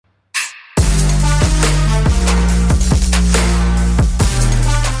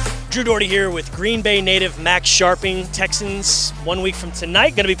Drew Doherty here with Green Bay native Max Scharping. Texans 1 week from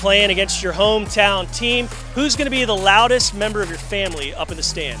tonight going to be playing against your hometown team. Who's going to be the loudest member of your family up in the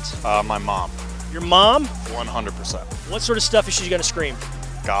stands? My mom. Your mom? 100%. What sort of stuff is she going to scream?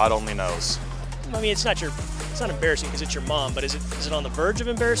 God only knows. I mean, it's not embarrassing because it's your mom, but is it on the verge of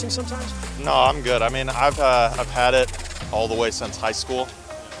embarrassing sometimes? No, I'm good. I mean, I've had it all the way since high school.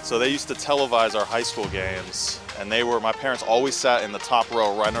 So they used to televise our high school games, and my parents always sat in the top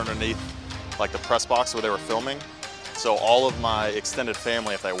row right underneath like the press box where they were filming. So all of my extended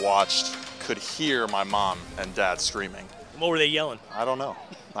family, if they watched, could hear my mom and dad screaming. What were they yelling? I don't know.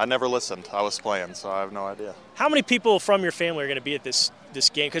 I never listened. I was playing, so I have no idea. How many people from your family are going to be at this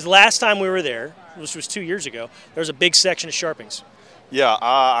game? Because last time we were there, which was 2 years ago, there was a big section of Scharpings. Yeah,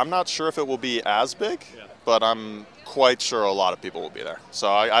 I'm not sure if it will be as big, but I'm quite sure a lot of people will be there. So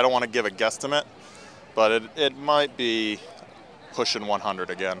I don't want to give a guesstimate, but it might be pushing 100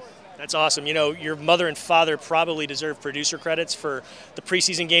 again. That's awesome. You know, your mother and father probably deserve producer credits for the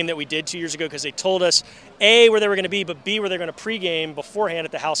preseason game that we did 2 years ago because they told us, A, where they were going to be, but B, where they're going to pregame beforehand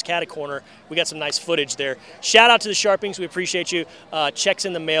at the House Caddy Corner. We got some nice footage there. Shout out to the Scharpings. We appreciate you. Checks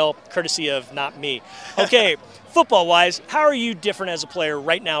in the mail, courtesy of not me. Okay, football-wise, how are you different as a player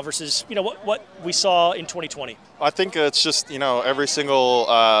right now versus, you know, what we saw in 2020? I think it's just, you know, every single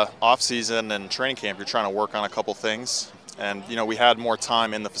off-season and training camp, you're trying to work on a couple things. And, you know, we had more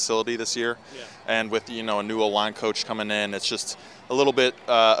time in the facility this year. Yeah. And with, you know, a new O-line coach coming in, it's just a little bit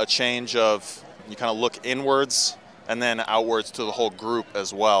a change of you kind of look inwards and then outwards to the whole group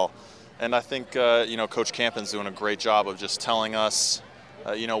as well. And I think, you know, Coach Campin's doing a great job of just telling us,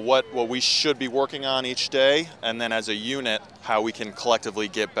 you know, what we should be working on each day, and then as a unit, how we can collectively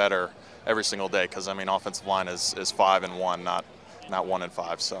get better every single day. Because, I mean, offensive line is 5-1, not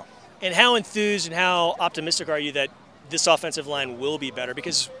 1-5. So. And how enthused and how optimistic are you that this offensive line will be better?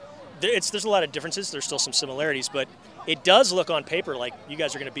 Because there's a lot of differences. There's still some similarities, but it does look on paper like you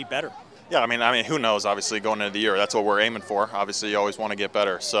guys are going to be better. Yeah, I mean, who knows? Obviously, going into the year, that's what we're aiming for. Obviously, you always want to get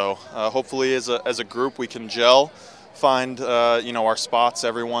better. So, hopefully, as a group, we can gel, find you know, our spots,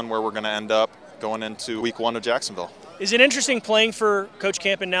 everyone, where we're going to end up going into Week 1 of Jacksonville. Is it interesting playing for Coach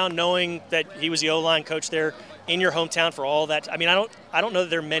Campin now, knowing that he was the O-line coach there in your hometown for all that? I mean, I don't know that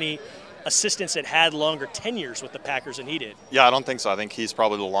there are many assistants that had longer tenures with the Packers than he did. Yeah, I don't think so. I think he's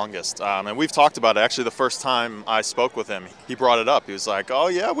probably the longest. And we've talked about it. Actually, the first time I spoke with him, he brought it up. He was like, oh,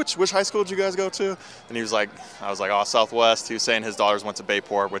 yeah, which high school did you guys go to? And he was like, I was like, oh, Southwest. He was saying his daughters went to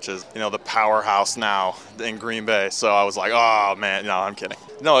Bayport, which is, you know, the powerhouse now in Green Bay. So I was like, oh, man, no, I'm kidding.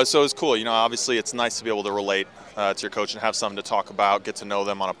 No, so it's cool. You know, obviously it's nice to be able to relate to your coach and have something to talk about, get to know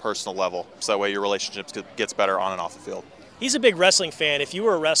them on a personal level. So that way your relationship gets better on and off the field. He's a big wrestling fan. If you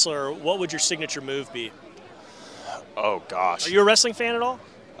were a wrestler, what would your signature move be? Oh, gosh. Are you a wrestling fan at all?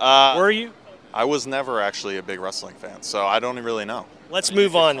 Were you? I was never actually a big wrestling fan, so I don't really know. Let's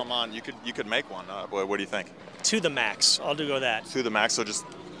move on. Come on, you could make one. What do you think? To the max. I'll go that. To the max, so just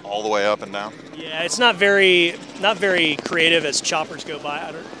all the way up and down? Yeah, it's not very creative as choppers go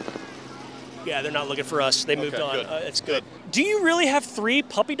by. Yeah, they're not looking for us. They moved on. It's good. Do you really have 3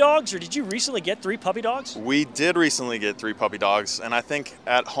 puppy dogs, or did you recently get 3 puppy dogs? We did recently get 3 puppy dogs, and I think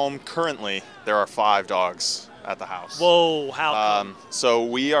at home currently there are 5 dogs at the house. Whoa, how come? So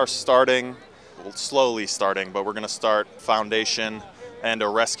we are slowly starting, but we're going to start foundation and a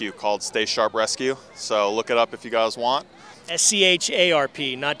rescue called Stay Sharp Rescue. So look it up if you guys want.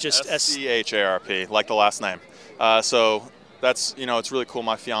 SCHARP, not just SCHARP, like the last name. So that's, you know, it's really cool.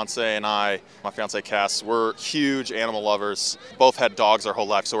 My fiance and my fiance Cass, we're huge animal lovers. Both had dogs our whole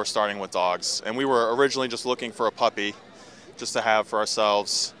life, so we're starting with dogs. And we were originally just looking for a puppy just to have for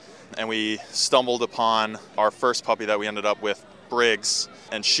ourselves. And we stumbled upon our first puppy that we ended up with, Briggs.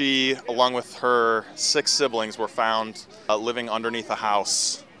 And she, along with her 6 siblings, were found living underneath a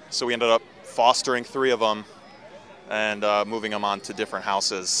house. So we ended up fostering 3 of them and moving them on to different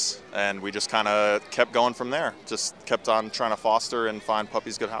houses. And we just kind of kept going from there. Just kept on trying to foster and find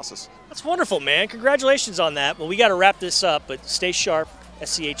puppies good houses. That's wonderful, man. Congratulations on that. Well, we got to wrap this up, but stay sharp,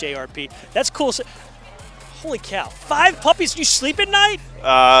 SCHARP. That's cool. Holy cow, 5 puppies? You sleep at night?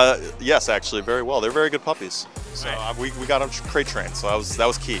 Yes, actually, very well. They're very good puppies. So right. we got them crate trained, so that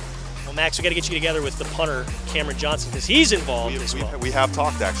was key. Well, Max, we got to get you together with the punter, Cameron Johnson, because he's involved as well. We have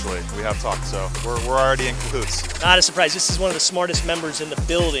talked, actually. We have talked, so we're already in cahoots. Not a surprise. This is one of the smartest members in the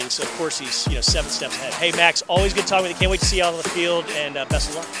building, so of course he's 7 steps ahead. Hey, Max, always good talking with you. Can't wait to see you out on the field, and best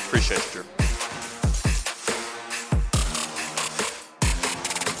of luck. Appreciate it, Drew.